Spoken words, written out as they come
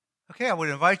Okay, I would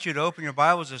invite you to open your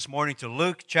Bibles this morning to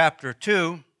Luke chapter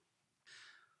 2.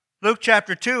 Luke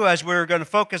chapter 2, as we're going to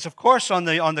focus, of course, on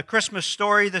the Christmas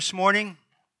story this morning.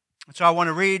 So I want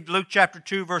to read Luke chapter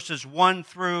 2, verses 1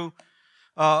 through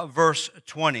verse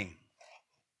 20.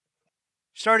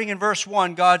 Starting in verse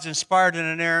 1, God's inspired and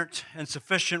inerrant and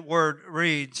sufficient word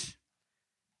reads,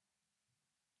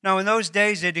 "Now in those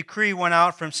days a decree went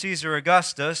out from Caesar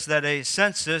Augustus that a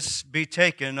census be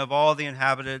taken of all the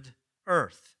inhabited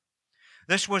earth.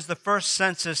 This was the first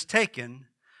census taken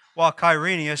while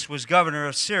Quirinius was governor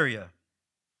of Syria,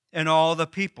 and all the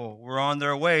people were on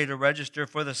their way to register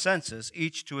for the census,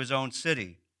 each to his own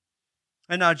city.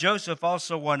 And now Joseph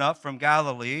also went up from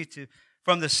Galilee,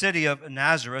 from the city of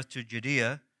Nazareth to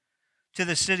Judea, to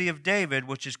the city of David,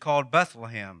 which is called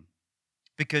Bethlehem,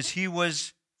 because he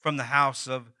was from the house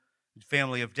of the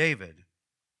family of David,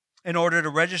 in order to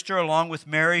register along with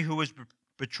Mary, who was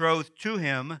betrothed to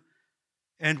him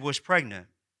and was pregnant.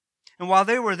 And while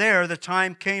they were there, the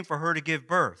time came for her to give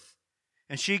birth.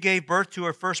 And she gave birth to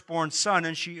her firstborn son,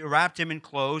 and she wrapped him in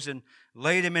clothes and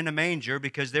laid him in a manger,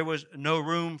 because there was no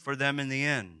room for them in the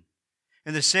inn.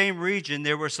 In the same region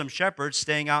there were some shepherds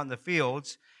staying out in the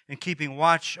fields and keeping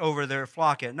watch over their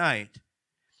flock at night.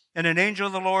 And an angel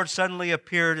of the Lord suddenly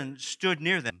appeared and stood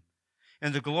near them.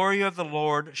 And the glory of the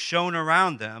Lord shone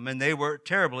around them, and they were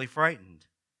terribly frightened.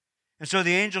 And so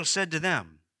the angel said to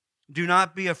them, 'Do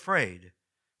not be afraid,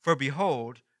 for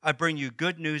behold, I bring you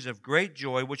good news of great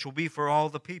joy, which will be for all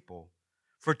the people.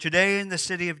 For today in the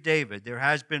city of David there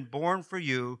has been born for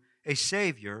you a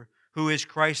Savior, who is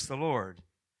Christ the Lord.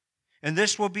 And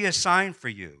this will be a sign for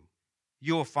you.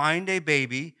 You will find a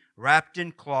baby wrapped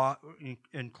in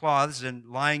cloths and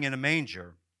lying in a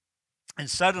manger.' And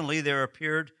suddenly there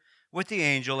appeared with the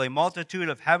angel a multitude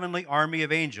of heavenly army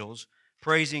of angels,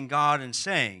 praising God and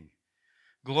saying,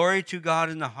 'Glory to God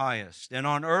in the highest, and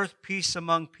on earth peace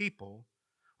among people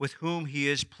with whom he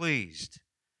is pleased.'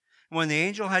 When the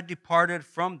angel had departed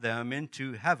from them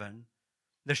into heaven,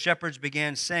 the shepherds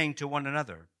began saying to one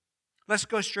another, 'Let's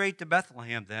go straight to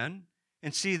Bethlehem then,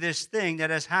 and see this thing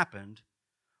that has happened,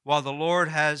 which the Lord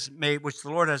has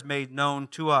made known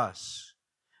to us.'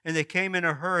 And they came in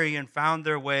a hurry and found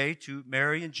their way to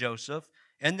Mary and Joseph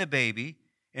and the baby,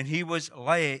 and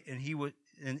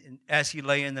as he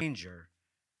lay in the manger.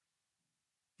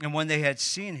 And when they had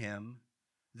seen him,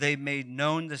 they made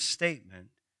known the statement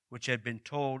which had been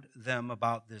told them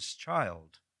about this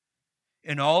child.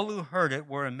 And all who heard it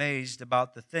were amazed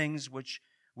about the things which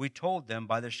we told them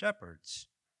by the shepherds.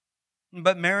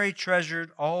 But Mary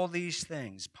treasured all these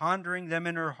things, pondering them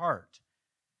in her heart.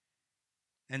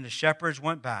 And the shepherds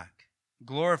went back,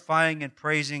 glorifying and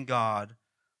praising God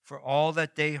for all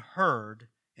that they heard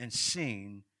and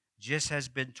seen, just has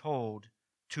been told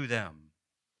to them."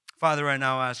 Father, I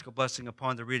now ask a blessing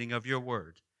upon the reading of your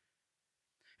word.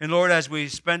 And Lord, as we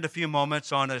spend a few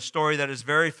moments on a story that is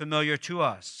very familiar to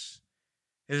us,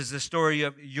 it is the story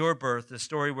of your birth, the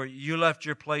story where you left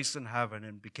your place in heaven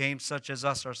and became such as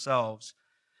us ourselves,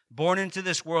 born into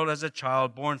this world as a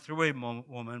child, born through a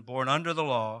woman, born under the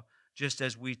law, just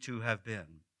as we too have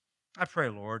been. I pray,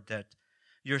 Lord, that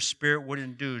your Spirit would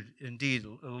indeed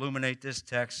illuminate this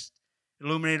text,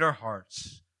 illuminate our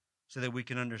hearts, so that we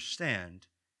can understand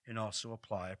and also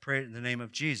apply. I pray it in the name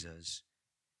of Jesus.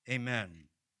 Amen.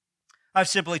 I've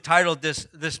simply titled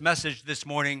this message this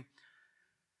morning,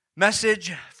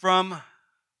 "Message from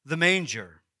the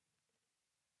Manger."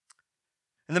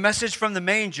 And the message from the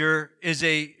manger is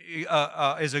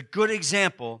a good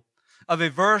example of a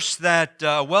verse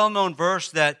a well-known verse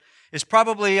that is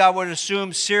probably, I would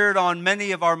assume, seared on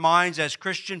many of our minds as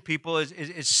Christian people,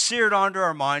 is seared onto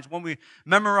our minds when we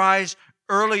memorize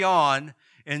early on,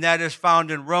 and that is found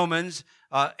in Romans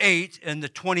 8 and the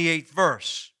 28th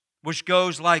verse, which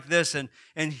goes like this, and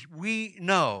we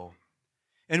know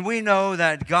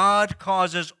that God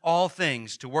causes all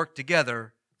things to work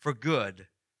together for good,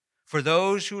 for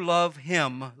those who love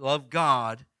Him, love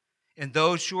God, and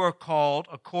those who are called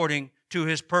according to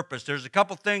His purpose. There's a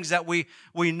couple things that we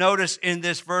notice in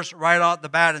this verse right off the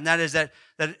bat, and that is that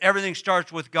everything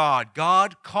starts with God.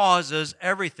 God causes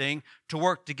everything to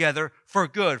work together for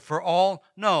good. For all,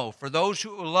 no. For those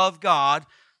who love God,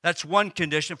 that's one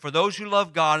condition. For those who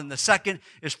love God, and the second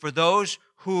is for those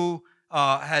who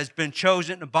has been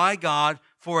chosen by God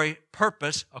for a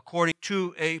purpose, according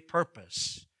to a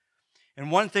purpose. And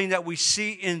one thing that we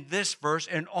see in this verse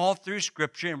and all through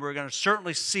Scripture, and we're going to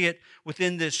certainly see it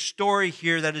within this story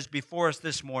here that is before us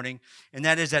this morning, and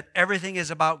that is that everything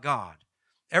is about God.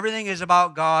 Everything is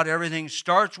about God. Everything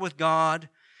starts with God,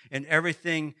 and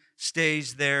everything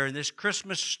stays there. And this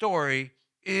Christmas story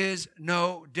is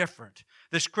no different.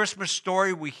 This Christmas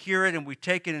story, we hear it and we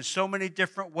take it in so many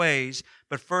different ways,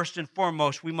 but first and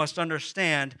foremost, we must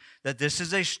understand that this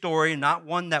is a story, not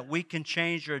one that we can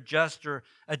change or adjust or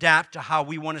adapt to how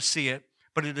we want to see it,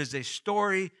 but it is a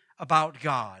story about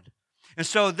God. And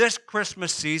so this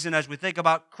Christmas season, as we think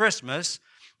about Christmas,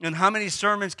 and how many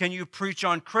sermons can you preach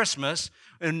on Christmas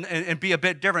and be a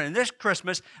bit different? In this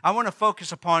Christmas, I want to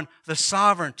focus upon the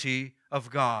sovereignty of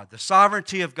God, the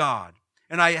sovereignty of God.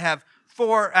 And I have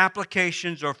 4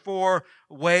 applications or 4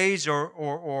 ways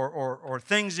or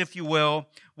things, if you will,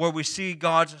 where we see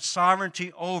God's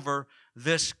sovereignty over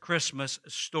this Christmas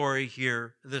story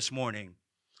here this morning.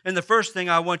 And the first thing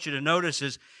I want you to notice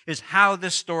is how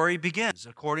this story begins,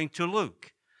 according to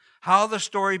Luke. How the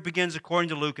story begins according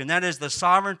to Luke, and that is the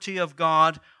sovereignty of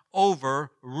God over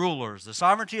rulers. The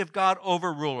sovereignty of God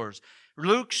over rulers.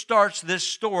 Luke starts this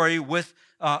story with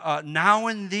now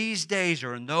in these days,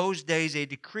 or in those days, a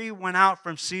decree went out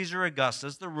from Caesar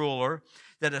Augustus, the ruler,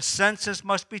 that a census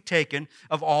must be taken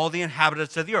of all the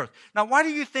inhabitants of the earth. Now, why do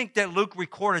you think that Luke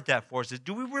recorded that for us?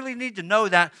 Do we really need to know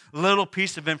that little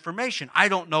piece of information? I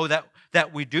don't know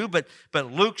that we do, but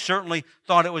Luke certainly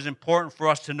thought it was important for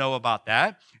us to know about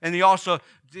that. And he also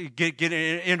get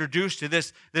introduced to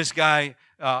this guy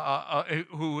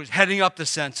who was heading up the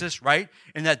census, right?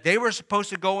 And that they were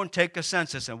supposed to go and take a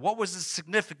census. And what was the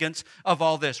significance of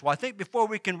all this? Well, I think before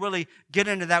we can really get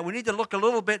into that, we need to look a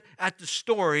little bit at the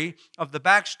story of the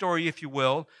backstory, if you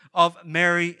will, of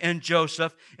Mary and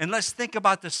Joseph. And let's think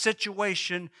about the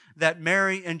situation that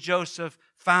Mary and Joseph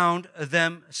found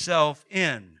themselves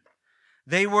in.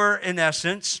 They were, in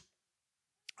essence,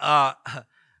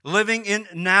 living in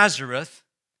Nazareth.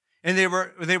 And they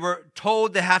were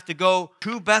told they have to go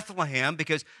to Bethlehem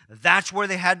because that's where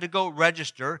they had to go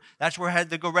register. That's where they had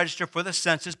to go register for the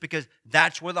census because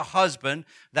that's where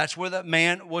that's where the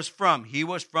man was from. He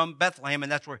was from Bethlehem,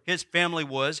 and that's where his family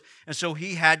was. And so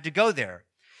he had to go there.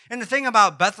 And the thing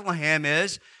about Bethlehem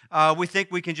is we think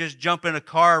we can just jump in a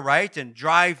car, right, and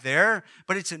drive there.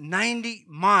 But it's 90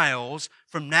 miles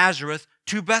from Nazareth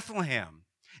to Bethlehem.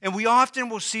 And we often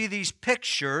will see these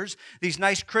pictures, these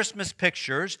nice Christmas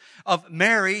pictures of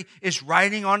Mary is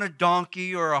riding on a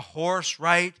donkey or a horse,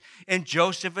 right? And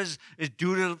Joseph is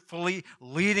dutifully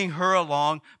leading her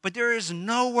along. But there is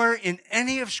nowhere in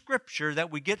any of Scripture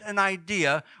that we get an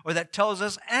idea or that tells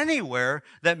us anywhere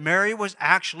that Mary was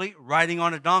actually riding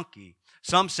on a donkey.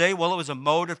 Some say, well, it was a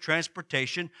mode of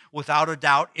transportation. Without a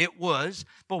doubt, it was.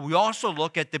 But we also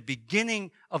look at the beginning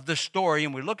of the story,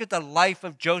 and we look at the life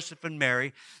of Joseph and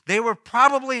Mary. They were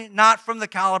probably not from the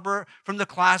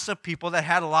class of people that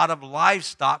had a lot of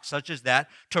livestock such as that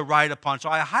to ride upon. So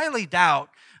I highly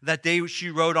doubt that she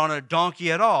rode on a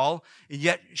donkey at all, and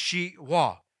yet she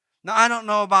walked. Now, I don't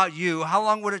know about you. How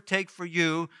long would it take for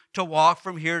you to walk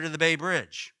from here to the Bay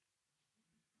Bridge?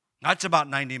 That's about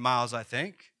 90 miles, I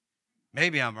think.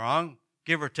 Maybe I'm wrong,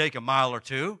 give or take a mile or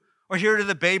two, or here to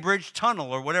the Bay Bridge Tunnel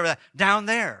or whatever, down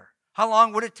there. How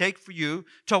long would it take for you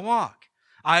to walk?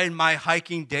 In my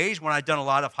hiking days, when I'd done a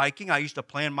lot of hiking, I used to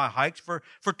plan my hikes for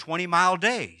 20-mile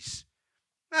days.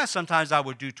 Sometimes I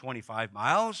would do 25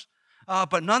 miles,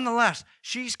 but nonetheless,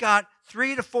 she's got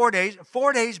 3 to 4 days,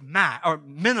 4 days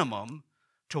minimum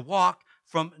to walk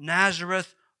from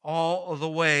Nazareth all the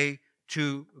way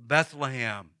to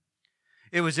Bethlehem.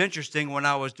 It was interesting when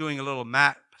I was doing a little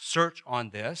map search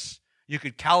on this. You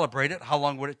could calibrate it. How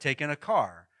long would it take in a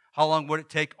car? How long would it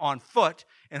take on foot?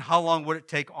 And how long would it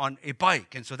take on a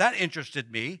bike? And so that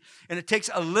interested me. And it takes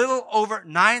a little over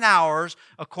 9 hours,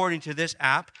 according to this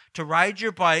app, to ride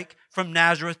your bike from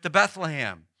Nazareth to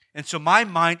Bethlehem. And so my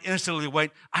mind instantly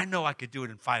went, I know I could do it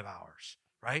in 5 hours,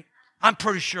 right? I'm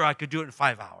pretty sure I could do it in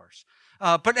 5 hours.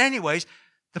 But anyways,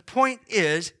 the point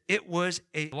is, it was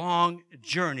a long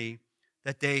journey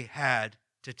that they had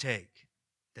to take.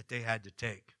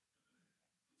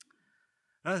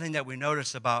 Another thing that we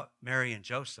notice about Mary and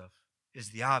Joseph is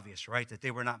the obvious, right? That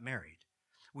they were not married.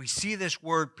 We see this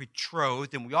word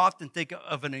betrothed, and we often think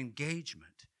of an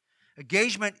engagement.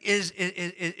 Engagement is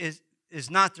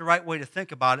not the right way to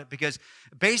think about it, because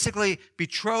basically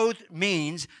betrothed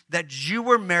means that you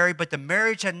were married, but the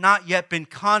marriage had not yet been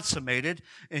consummated,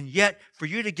 and yet for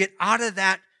you to get out of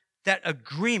that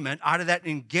agreement, out of that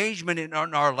engagement in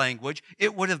our language,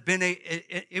 it would have been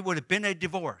a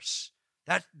divorce.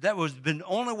 That was the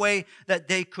only way that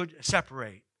they could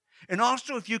separate. And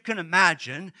also, if you can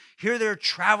imagine, here they're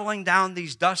traveling down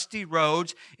these dusty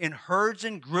roads in herds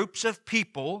and groups of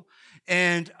people,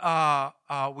 and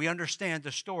we understand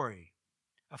the story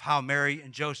of how Mary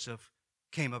and Joseph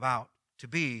came about to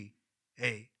be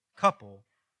a couple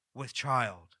with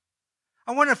child.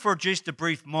 I want to, for just a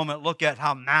brief moment, look at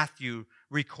how Matthew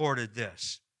recorded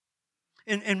this.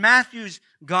 In Matthew's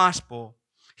gospel,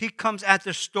 he comes at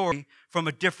the story from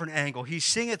a different angle. He's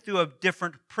seeing it through a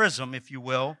different prism, if you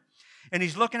will, and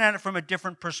he's looking at it from a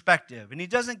different perspective. And he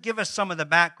doesn't give us some of the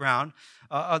background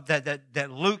that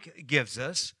Luke gives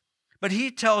us, but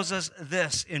he tells us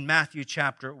this in Matthew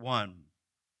chapter 1,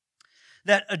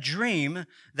 that a dream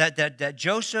that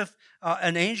Joseph,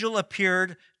 an angel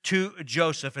appeared to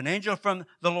Joseph. An angel from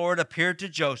the Lord appeared to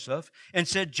Joseph and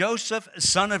said, "Joseph,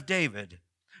 son of David,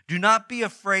 do not be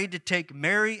afraid to take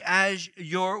Mary as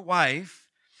your wife,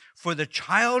 for the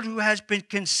child who has been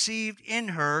conceived in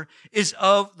her is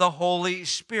of the Holy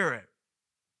Spirit."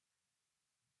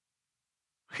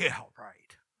 Yeah,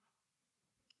 right.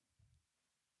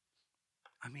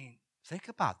 I mean, think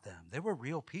about them. They were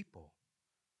real people.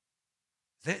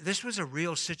 This was a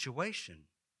real situation.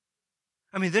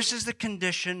 I mean, this is the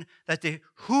condition that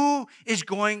who is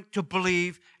going to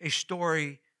believe a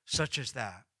story such as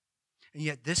that? And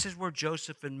yet this is where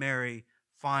Joseph and Mary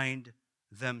find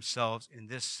themselves in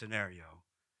this scenario.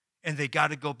 And they got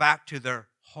to go back to their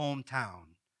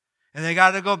hometown. And they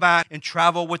got to go back and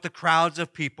travel with the crowds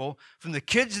of people, from the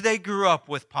kids they grew up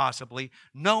with possibly,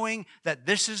 knowing that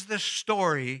this is the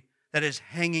story that is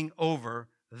hanging over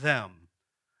them.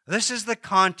 This is the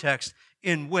context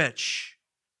in which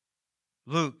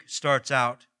Luke starts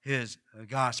out his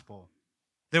gospel.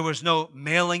 There was no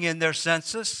mailing in their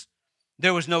census.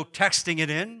 There was no texting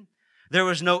it in. There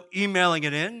was no emailing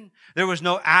it in. There was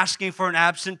no asking for an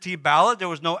absentee ballot. There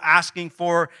was no asking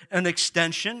for an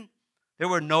extension. There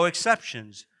were no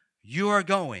exceptions. You are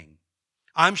going.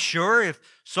 I'm sure if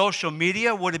social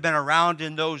media would have been around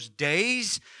in those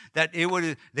days, that they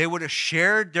would have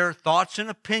shared their thoughts and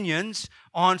opinions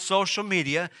on social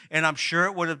media, and I'm sure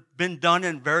it would have been done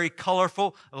in very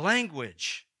colorful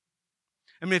language.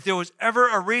 I mean, if there was ever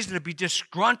a reason to be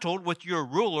disgruntled with your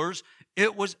rulers,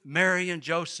 it was Mary and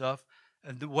Joseph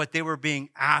and what they were being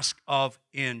asked of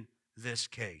in this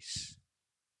case.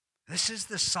 This is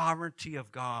the sovereignty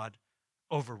of God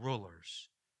over rulers.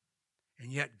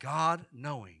 And yet God,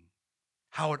 knowing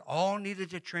how it all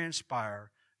needed to transpire,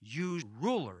 used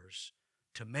rulers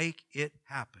to make it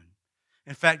happen.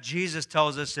 In fact, Jesus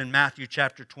tells us in Matthew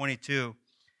chapter 22,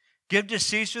 "Give to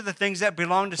Caesar the things that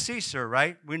belong to Caesar,"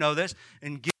 right? We know this.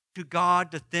 "And give to God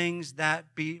the things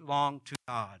that belong to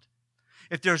God."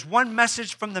 If there's one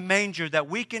message from the manger that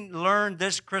we can learn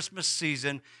this Christmas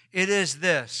season, it is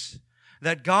this: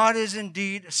 that God is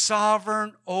indeed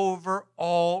sovereign over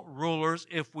all rulers.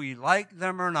 If we like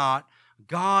them or not,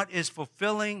 God is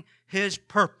fulfilling His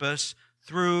purpose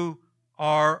through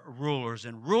our rulers.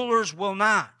 And rulers will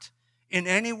not in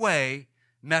any way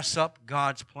mess up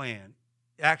God's plan.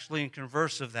 Actually, in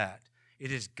converse of that,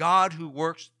 it is God who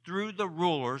works through the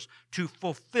rulers to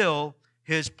fulfill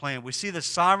His plan. We see the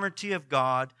sovereignty of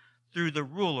God through the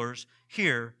rulers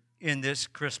here in this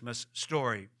Christmas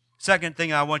story. Second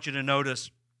thing I want you to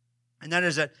notice, and that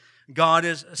is that God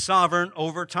is sovereign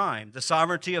over time. The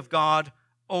sovereignty of God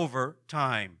over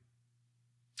time.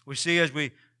 We see as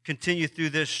we continue through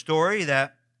this story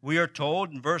that we are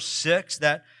told in verse 6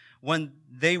 that when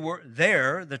they were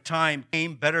there, the time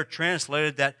came, better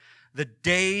translated, that the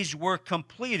days were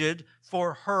completed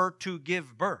for her to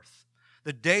give birth.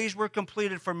 The days were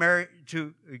completed for Mary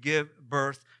to give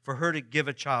birth, for her to give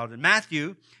a child. In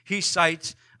Matthew, he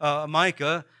cites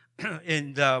Micah,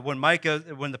 and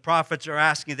when the prophets are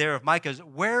asking there of Micah,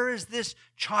 where is this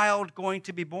child going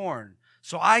to be born?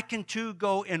 So I can too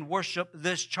go and worship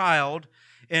this child.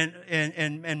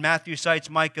 And Matthew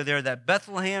cites Micah there, that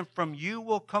Bethlehem, from you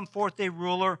will come forth a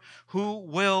ruler who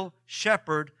will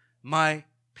shepherd my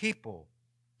people.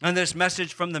 And this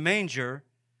message from the manger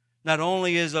not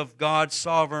only is of God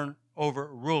sovereign over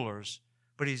rulers,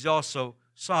 but He's also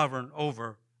sovereign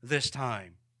over this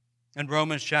time. In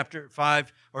Romans chapter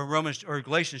 5, or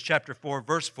Galatians chapter 4,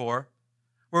 verse 4,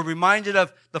 we're reminded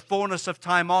of the fullness of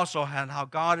time also, and how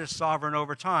God is sovereign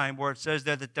over time, where it says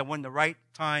there that when the right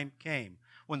time came,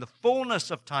 when the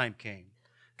fullness of time came,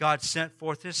 God sent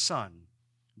forth His Son,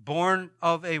 born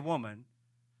of a woman,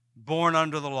 born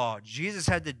under the law. Jesus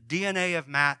had the DNA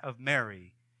of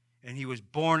Mary, and He was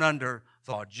born under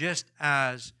the law, just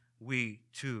as we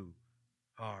too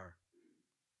are.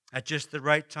 At just the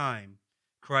right time,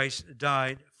 Christ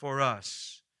died for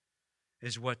us,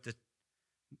 is what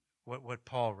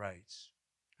Paul writes.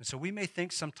 And so we may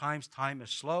think sometimes time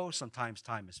is slow, sometimes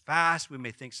time is fast. We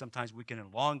may think sometimes we can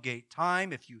elongate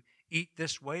time if you eat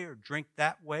this way or drink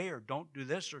that way or don't do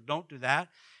this or don't do that.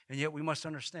 And yet we must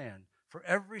understand, for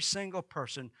every single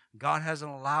person, God has an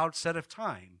allowed set of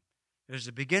time There's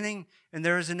a beginning and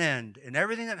there is an end. And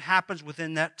everything that happens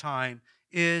within that time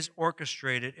is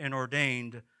orchestrated and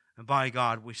ordained by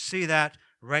God. We see that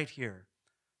right here.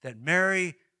 That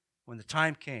Mary, when the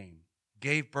time came,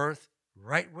 gave birth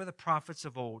right where the prophets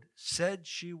of old said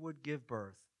she would give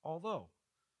birth, although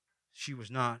she was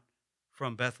not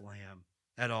from Bethlehem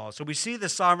at all. So we see the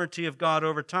sovereignty of God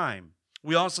over time.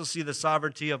 We also see the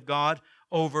sovereignty of God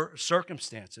over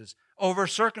circumstances. Over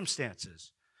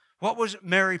circumstances. What was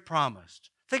Mary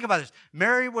promised? Think about this.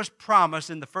 Mary was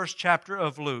promised in the first chapter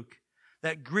of Luke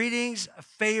that greetings,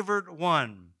 favored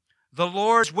one, the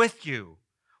Lord's with you.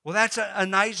 Well, that's a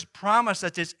nice promise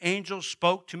that this angel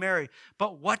spoke to Mary.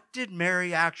 But what did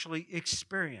Mary actually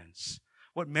experience?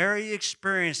 What Mary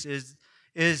experienced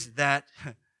is that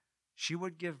she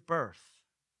would give birth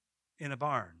in a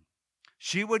barn.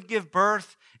 She would give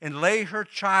birth and lay her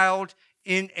child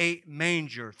in a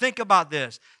manger. Think about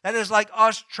this. That is like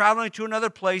us traveling to another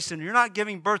place and you're not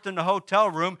giving birth in the hotel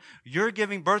room. You're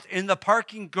giving birth in the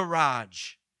parking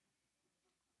garage.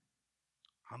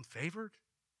 I'm favored?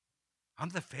 I'm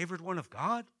the favored one of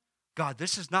God? God,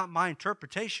 this is not my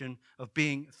interpretation of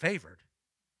being favored.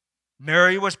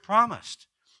 Mary was promised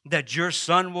that your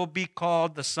son will be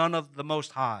called the Son of the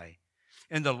Most High.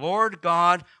 And the Lord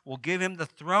God will give him the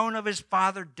throne of his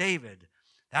father David.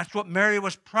 That's what Mary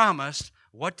was promised.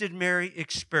 What did Mary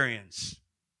experience?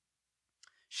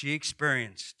 She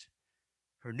experienced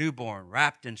her newborn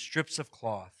wrapped in strips of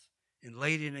cloth and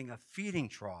laid in a feeding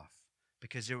trough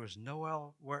because there was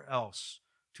nowhere else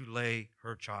to lay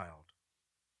her child.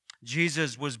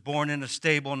 Jesus was born in a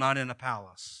stable, not in a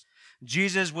palace.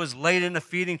 Jesus was laid in a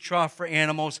feeding trough for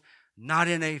animals, not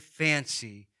in a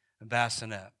fancy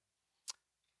bassinet.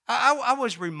 I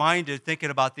was reminded, thinking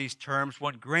about these terms,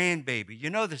 what grandbaby. You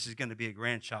know this is going to be a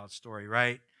grandchild story,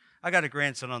 right? I got a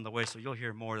grandson on the way, so you'll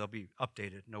hear more. They'll be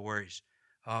updated, no worries.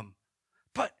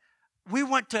 But we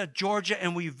went to Georgia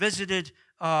and we visited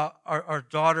our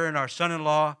daughter and our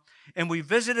son-in-law, and we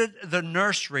visited the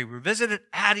nursery. We visited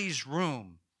Addie's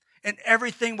room, and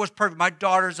everything was perfect. My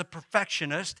daughter's a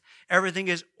perfectionist. Everything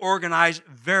is organized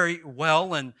very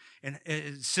well and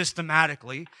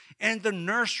systematically, and the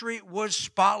nursery was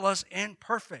spotless and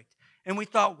perfect. And we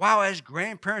thought, wow, as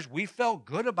grandparents, we felt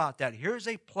good about that. Here's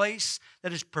a place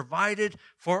that is provided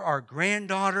for our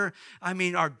granddaughter. I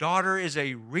mean, our daughter is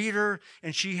a reader,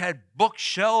 and she had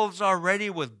bookshelves already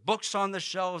with books on the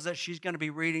shelves that she's going to be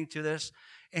reading to this.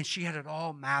 And she had it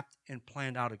all mapped and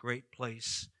planned out, a great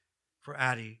place for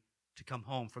Addie to come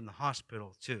home from the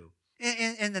hospital too.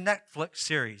 In the Netflix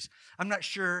series, I'm not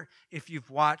sure if you've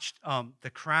watched The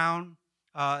Crown,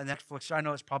 Netflix. I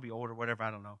know it's probably old or whatever. I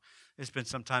don't know. It's been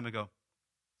some time ago.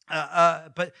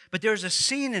 But there's a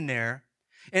scene in there,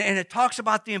 and it talks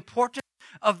about the importance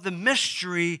of the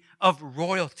mystery of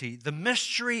royalty, the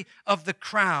mystery of the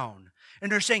crown.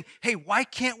 And they're saying, hey, why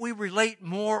can't we relate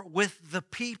more with the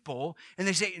people? And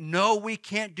they say, no, we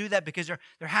can't do that because there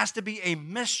has to be a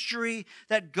mystery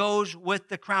that goes with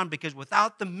the crown, because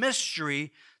without the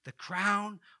mystery, the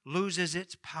crown loses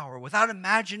its power. Without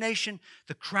imagination,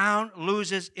 the crown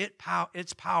loses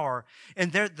its power.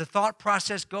 And the thought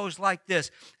process goes like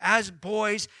this. As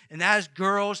boys and as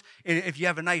girls, if you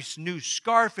have a nice new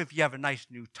scarf, if you have a nice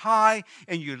new tie,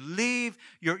 and you leave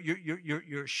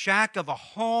your shack of a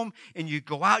home and you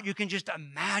go out, you can just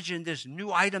imagine this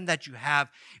new item that you have.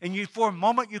 And for a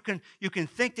moment, you can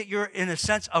think that you're in a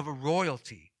sense of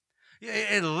royalty.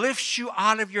 It lifts you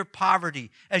out of your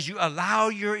poverty as you allow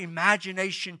your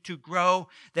imagination to grow,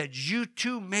 that you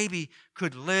too maybe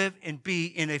could live and be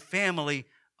in a family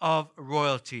of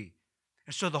royalty.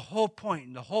 And so the whole point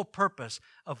and the whole purpose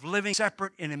of living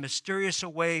separate in a mysterious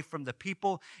way from the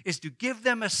people is to give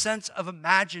them a sense of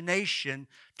imagination,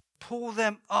 to pull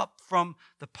them up from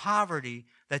the poverty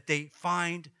that they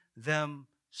find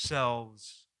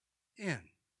themselves in.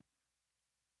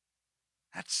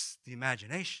 That's the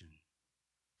imagination.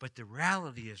 But the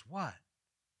reality is what?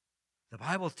 The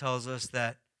Bible tells us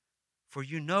that, for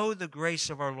you know the grace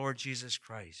of our Lord Jesus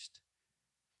Christ,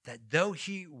 that though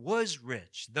he was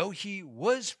rich, though he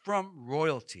was from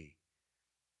royalty,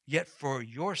 yet for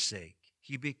your sake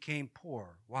he became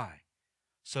poor. Why?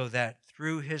 So that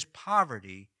through his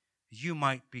poverty you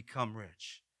might become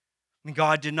rich. And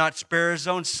God did not spare his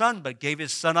own son, but gave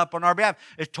his son up on our behalf.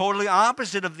 It's totally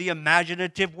opposite of the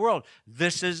imaginative world.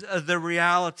 This is the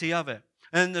reality of it.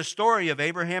 And the story of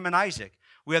Abraham and Isaac.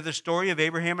 We have the story of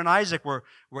Abraham and Isaac where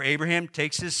Abraham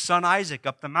takes his son Isaac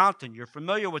up the mountain. You're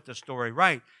familiar with the story,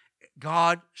 right?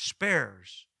 God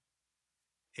spares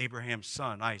Abraham's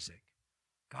son Isaac.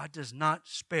 God does not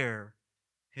spare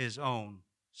his own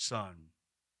son.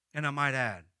 And I might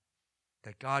add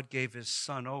that God gave his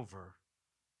son over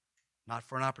not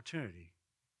for an opportunity,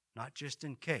 not just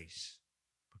in case,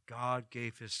 but God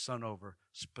gave his Son over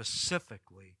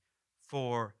specifically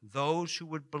for those who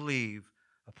would believe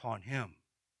upon him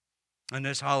in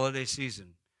this holiday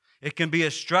season. It can be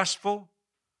a stressful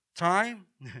time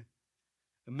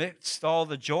amidst all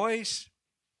the joys.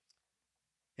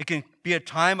 It can be a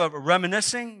time of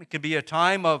reminiscing. It can be a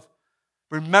time of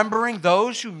remembering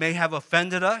those who may have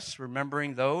offended us,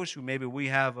 remembering those who maybe we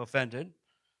have offended.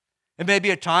 It may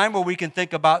be a time where we can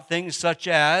think about things such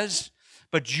as,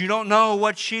 but you don't know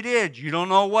what she did. You don't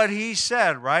know what he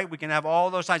said, right? We can have all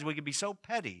those times. We can be so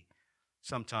petty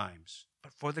sometimes.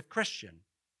 But for the Christian,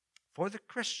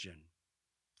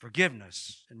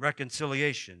 forgiveness and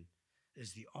reconciliation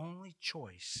is the only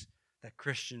choice that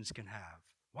Christians can have.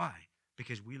 Why?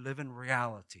 Because we live in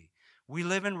reality. We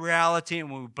live in reality,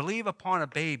 and when we believe upon a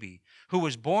baby who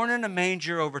was born in a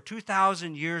manger over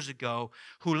 2,000 years ago,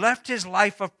 who left his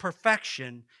life of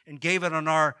perfection and gave it on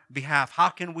our behalf, how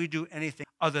can we do anything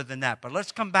other than that? But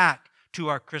let's come back to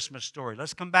our Christmas story.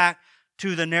 Let's come back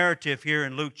to the narrative here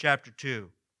in Luke chapter 2.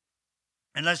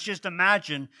 And let's just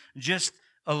imagine just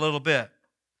a little bit.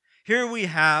 Here we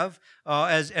have,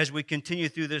 as we continue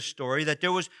through this story, that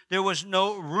there was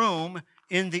no room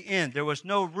in the inn. There was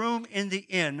no room in the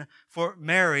inn for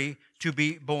Mary to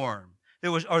be born.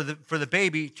 For the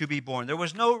baby to be born. There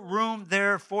was no room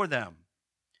there for them.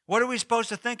 What are we supposed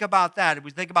to think about that? If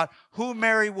we think about who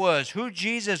Mary was, who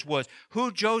Jesus was,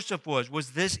 who Joseph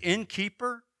was this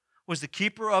innkeeper? Was the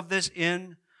keeper of this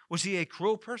inn, was he a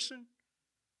cruel person?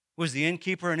 Was the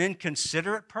innkeeper an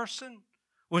inconsiderate person?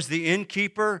 Was the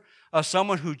innkeeper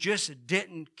someone who just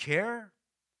didn't care?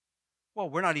 Well,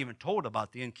 we're not even told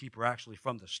about the innkeeper actually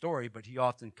from the story, but he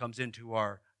often comes into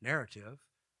our narrative.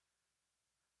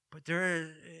 But there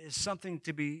is something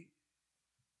to be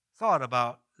thought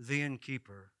about the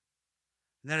innkeeper.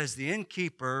 And that is the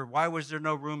innkeeper. Why was there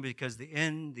no room? Because the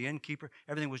innkeeper,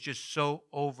 everything was just so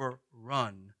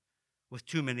overrun with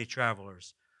too many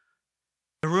travelers.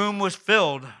 The room was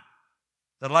filled.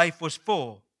 The life was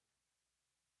full.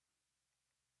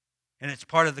 And it's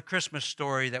part of the Christmas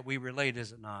story that we relate,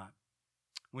 is it not?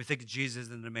 We think of Jesus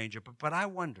in the manger. But I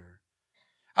wonder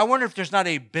if there's not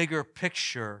a bigger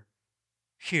picture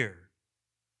here.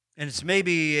 And it's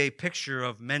maybe a picture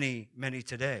of many, many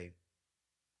today.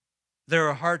 There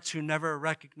are hearts who never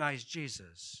recognize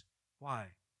Jesus. Why?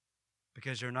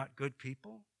 Because they're not good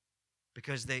people?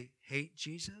 Because they hate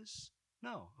Jesus?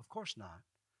 No, of course not.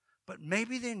 But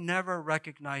maybe they never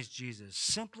recognize Jesus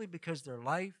simply because their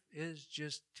life is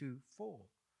just too full.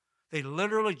 They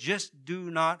literally just do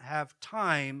not have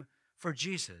time for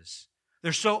Jesus.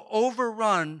 They're so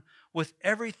overrun with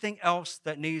everything else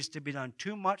that needs to be done.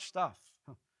 Too much stuff.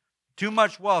 Too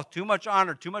much wealth, too much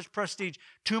honor, too much prestige,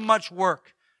 too much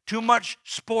work, too much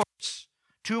sports,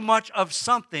 too much of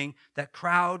something that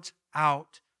crowds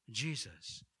out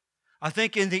Jesus. I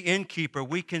think in the innkeeper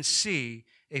we can see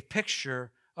a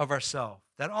picture of ourselves.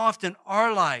 That often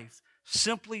our life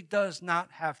simply does not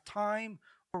have time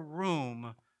or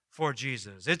room for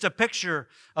Jesus. It's a picture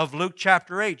of Luke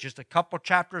chapter 8, just a couple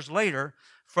chapters later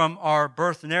from our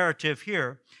birth narrative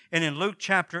here. And in Luke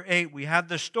chapter 8, we have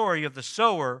the story of the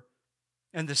sower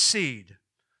and the seed.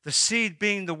 The seed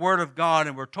being the word of God.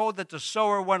 And we're told that the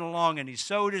sower went along and he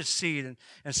sowed his seed.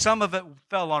 And some of it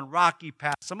fell on rocky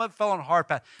paths. Some of it fell on hard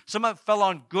paths. Some of it fell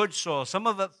on good soil. Some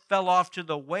of it fell off to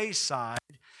the wayside.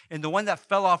 And the one that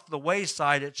fell off the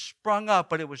wayside, it sprung up,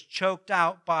 but it was choked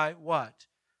out by what?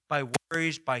 By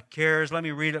worries, by cares. Let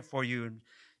me read it for you in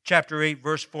chapter 8,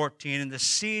 verse 14. And the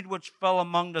seed which fell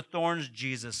among the thorns,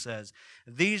 Jesus says,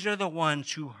 these are the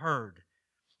ones who heard.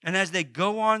 And as they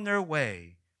go on their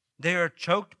way, they are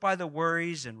choked by the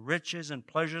worries and riches and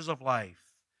pleasures of life.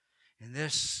 And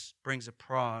this brings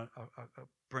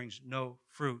brings no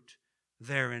fruit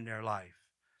there in their life.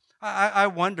 I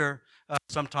wonder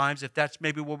sometimes if that's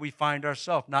maybe where we find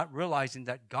ourselves, not realizing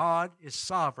that God is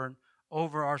sovereign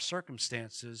over our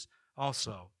circumstances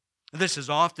also. This is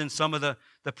often some of the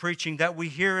preaching that we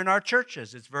hear in our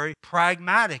churches. It's very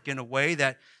pragmatic in a way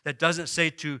that doesn't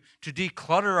say to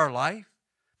declutter our life,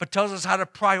 but tells us how to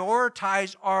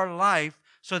prioritize our life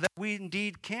so that we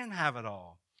indeed can have it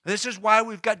all. This is why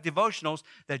we've got devotionals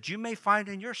that you may find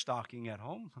in your stocking at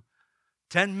home.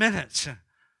 10 minutes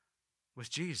with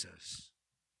Jesus.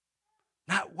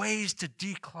 Not ways to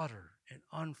declutter and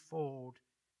unfold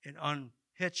and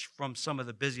unhitch from some of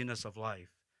the busyness of life,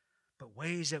 but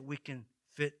ways that we can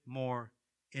fit more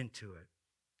into it.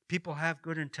 People have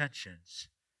good intentions,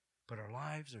 but our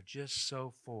lives are just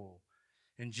so full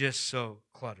and just so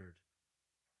cluttered.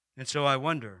 And so I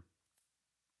wonder,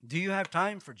 do you have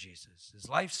time for Jesus? Is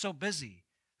life so busy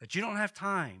that you don't have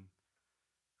time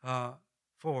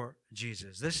for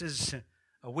Jesus. This is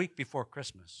a week before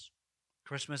Christmas.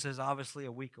 Christmas is obviously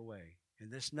a week away.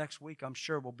 And this next week, I'm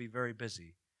sure, will be very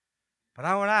busy. But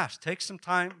I would ask, take some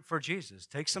time for Jesus.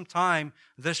 Take some time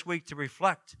this week to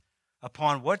reflect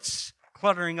upon what's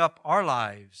cluttering up our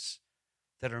lives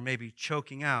that are maybe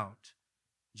choking out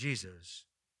Jesus.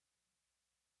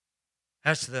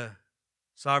 That's the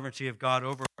sovereignty of God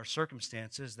over our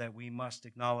circumstances that we must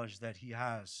acknowledge that He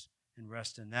has and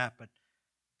rest in that. But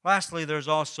lastly, there's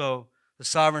also the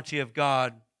sovereignty of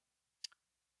God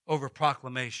over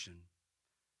proclamation.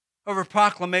 Over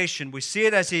proclamation, we see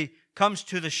it as He comes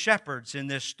to the shepherds in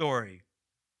this story.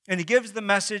 And He gives the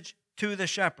message to the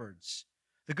shepherds.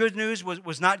 The good news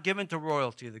was not given to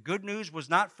royalty. The good news was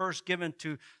not first given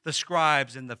to the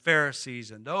scribes and the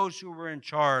Pharisees and those who were in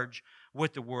charge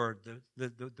with the word.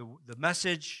 The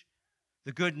message,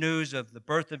 the good news of the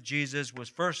birth of Jesus was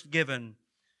first given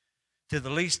to the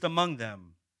least among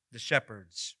them, the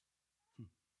shepherds.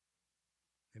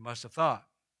 They must have thought,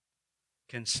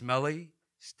 can smelly,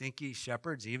 stinky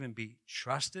shepherds even be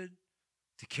trusted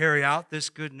to carry out this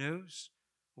good news?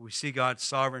 Well, we see God's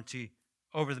sovereignty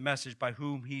over the message by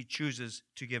whom He chooses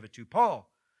to give it to. Paul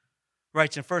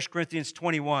writes in 1 Corinthians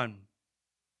 21,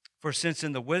 "For since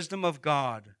in the wisdom of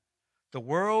God, the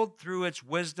world through its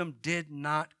wisdom did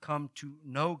not come to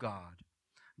know God,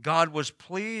 God was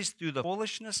pleased through the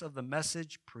foolishness of the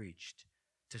message preached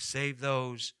to save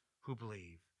those who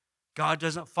believe." God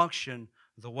doesn't function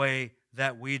the way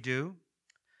that we do.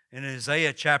 In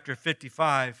Isaiah chapter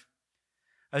 55,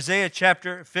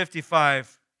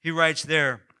 he writes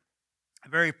there, a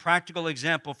very practical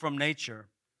example from nature.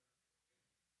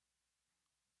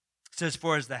 It says,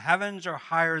 "For as the heavens are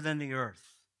higher than the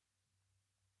earth,"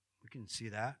 we can see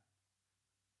that.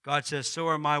 God says, "So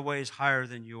are my ways higher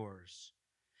than yours,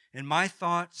 and my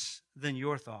thoughts than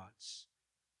your thoughts."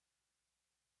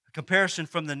 A comparison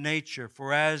from the nature,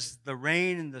 "For as the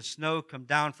rain and the snow come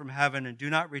down from heaven and do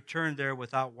not return there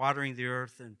without watering the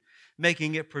earth and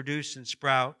making it produce and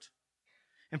sprout,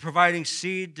 and providing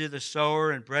seed to the sower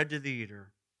and bread to the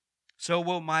eater, so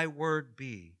will my word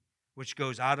be, which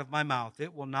goes out of my mouth.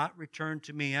 It will not return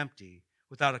to me empty,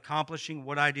 without accomplishing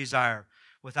what I desire,"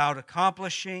 without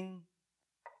accomplishing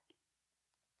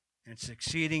and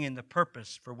succeeding in the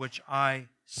purpose for which I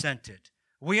sent it.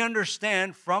 We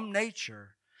understand from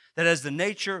nature that as the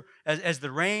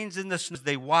rains and the snows,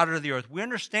 they water the earth. We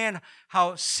understand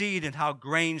how seed and how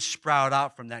grain sprout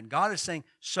out from that. And God is saying,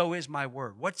 so is my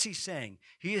word. What's He saying?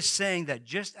 He is saying that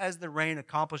just as the rain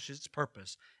accomplishes its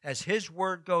purpose, as His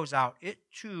word goes out, it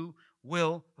too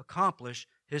will accomplish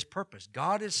His purpose.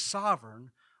 God is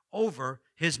sovereign over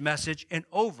His message and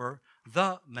over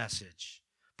the message.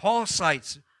 Paul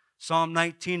cites Psalm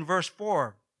 19, verse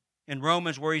 4 in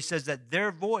Romans, where he says that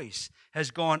their voice has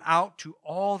gone out to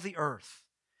all the earth,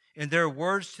 and their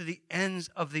words to the ends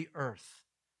of the earth,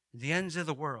 the ends of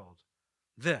the world.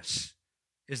 This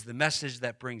is the message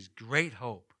that brings great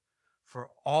hope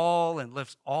for all and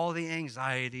lifts all the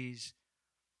anxieties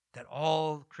that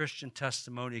all Christian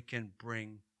testimony can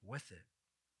bring with it.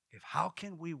 How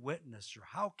can we witness, or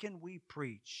how can we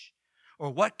preach, or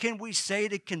what can we say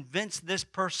to convince this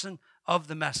person of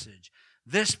the message?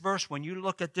 This verse, when you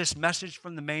look at this message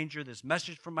from the manger, this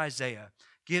message from Isaiah,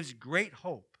 gives great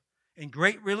hope and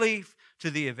great relief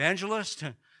to the evangelist,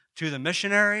 to the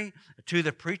missionary, to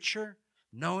the preacher,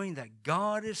 knowing that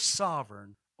God is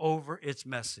sovereign over its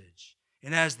message.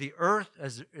 And as the earth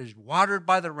is watered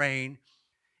by the rain,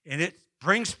 and it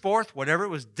brings forth whatever it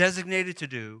was designated to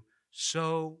do,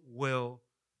 so will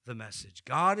the message.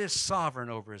 God is sovereign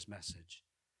over His message.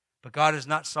 But God is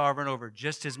not sovereign over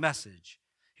just His message.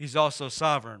 He's also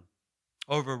sovereign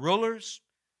over rulers.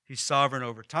 He's sovereign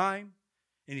over time.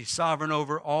 And He's sovereign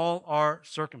over all our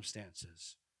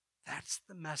circumstances. That's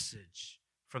the message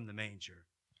from the manger.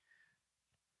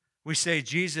 We say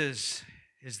Jesus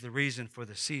is the reason for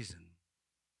the season.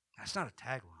 That's not a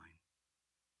tagline.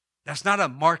 That's not a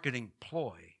marketing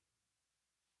ploy.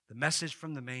 The message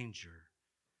from the manger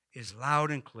is loud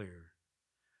and clear.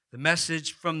 The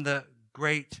message from the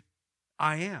great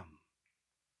I Am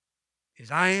is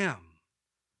I am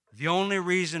the only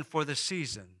reason for the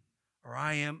season, or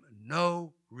I am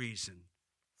no reason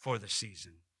for the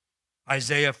season.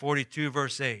 Isaiah 42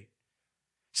 verse 8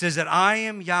 says that I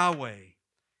am Yahweh,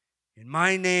 and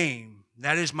my name,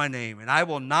 that is my name, and I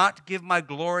will not give my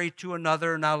glory to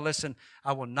another. Now listen,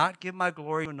 I will not give my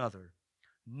glory to another,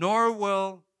 nor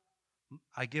will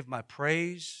I give my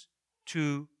praise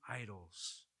to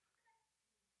idols.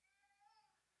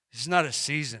 This is not a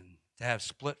season to have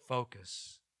split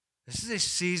focus. This is a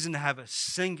season to have a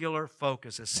singular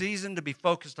focus, a season to be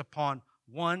focused upon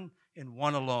one in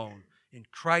one alone, in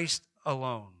Christ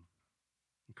alone.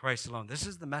 In Christ alone. This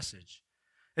is the message.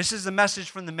 This is the message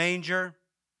from the manger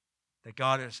that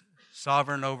God is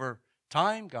sovereign over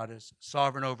time. God is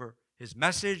sovereign over his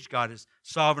message. God is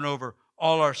sovereign over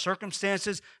all our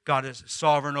circumstances. God is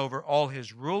sovereign over all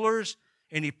his rulers.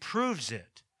 And he proves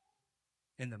it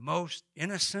in the most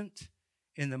innocent,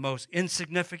 in the most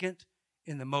insignificant,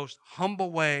 in the most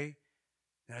humble way.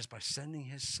 And that is by sending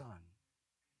his Son.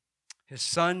 His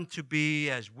Son to be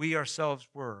as we ourselves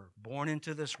were, born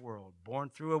into this world, born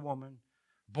through a woman,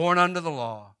 born under the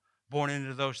law, born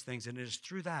into those things. And it is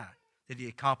through that he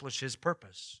accomplished his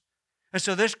purpose. And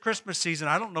so this Christmas season,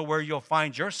 I don't know where you'll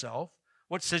find yourself,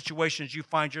 what situations you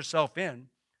find yourself in,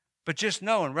 but just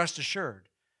know and rest assured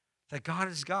that God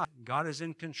is God. God is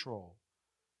in control.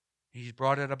 He's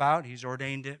brought it about, he's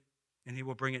ordained it, and he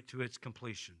will bring it to its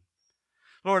completion.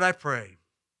 Lord, I pray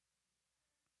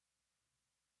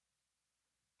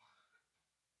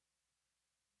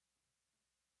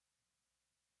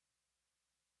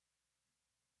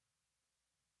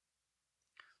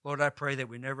Lord, I pray that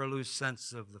we never lose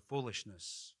sense of the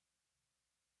foolishness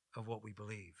of what we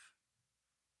believe.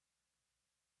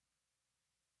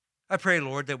 I pray,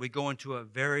 Lord, that we go into a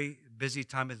very busy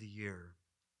time of the year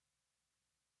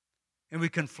and we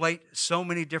conflate so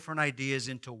many different ideas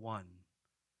into one,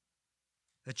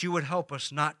 that you would help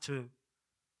us not to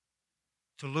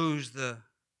lose the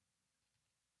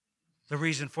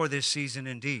reason for this season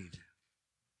indeed.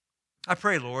 I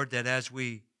pray, Lord, that as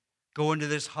we go into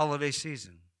this holiday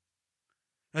season,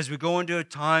 as we go into a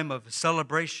time of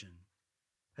celebration,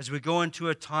 as we go into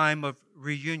a time of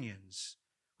reunions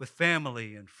with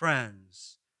family and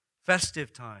friends,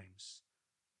 festive times,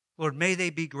 Lord, may they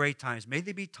be great times. May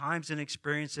they be times and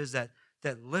experiences that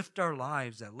lift our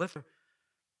lives, that lift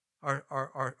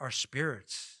our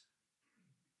spirits,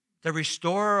 that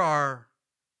restore our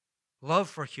love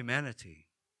for humanity.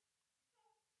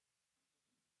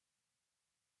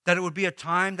 That it would be a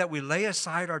time that we lay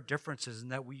aside our differences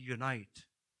and that we unite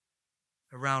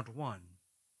around one.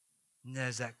 And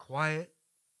as that quiet,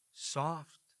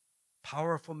 soft,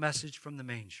 powerful message from the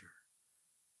manger.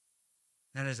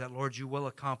 And as that, Lord, you will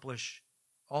accomplish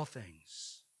all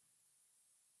things.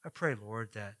 I pray,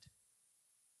 Lord, that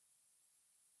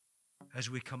as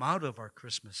we come out of our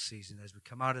Christmas season, as we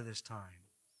come out of this time,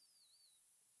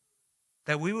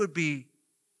 that we would be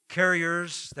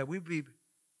carriers, that we would be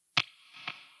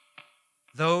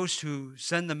those who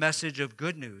send the message of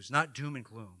good news, not doom and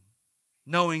gloom,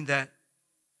 knowing that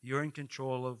you're in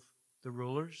control of the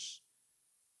rulers,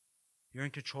 you're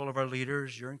in control of our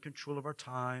leaders, you're in control of our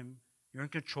time, you're in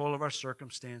control of our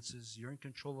circumstances, you're in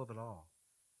control of it all.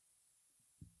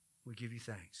 We give you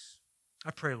thanks.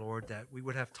 I pray, Lord, that we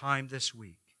would have time this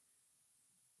week,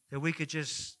 that we could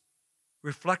just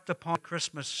reflect upon the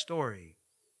Christmas story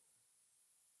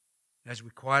as we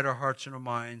quiet our hearts and our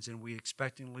minds and we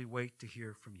expectantly wait to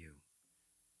hear from you.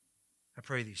 I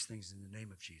pray these things in the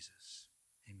name of Jesus.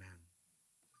 Amen.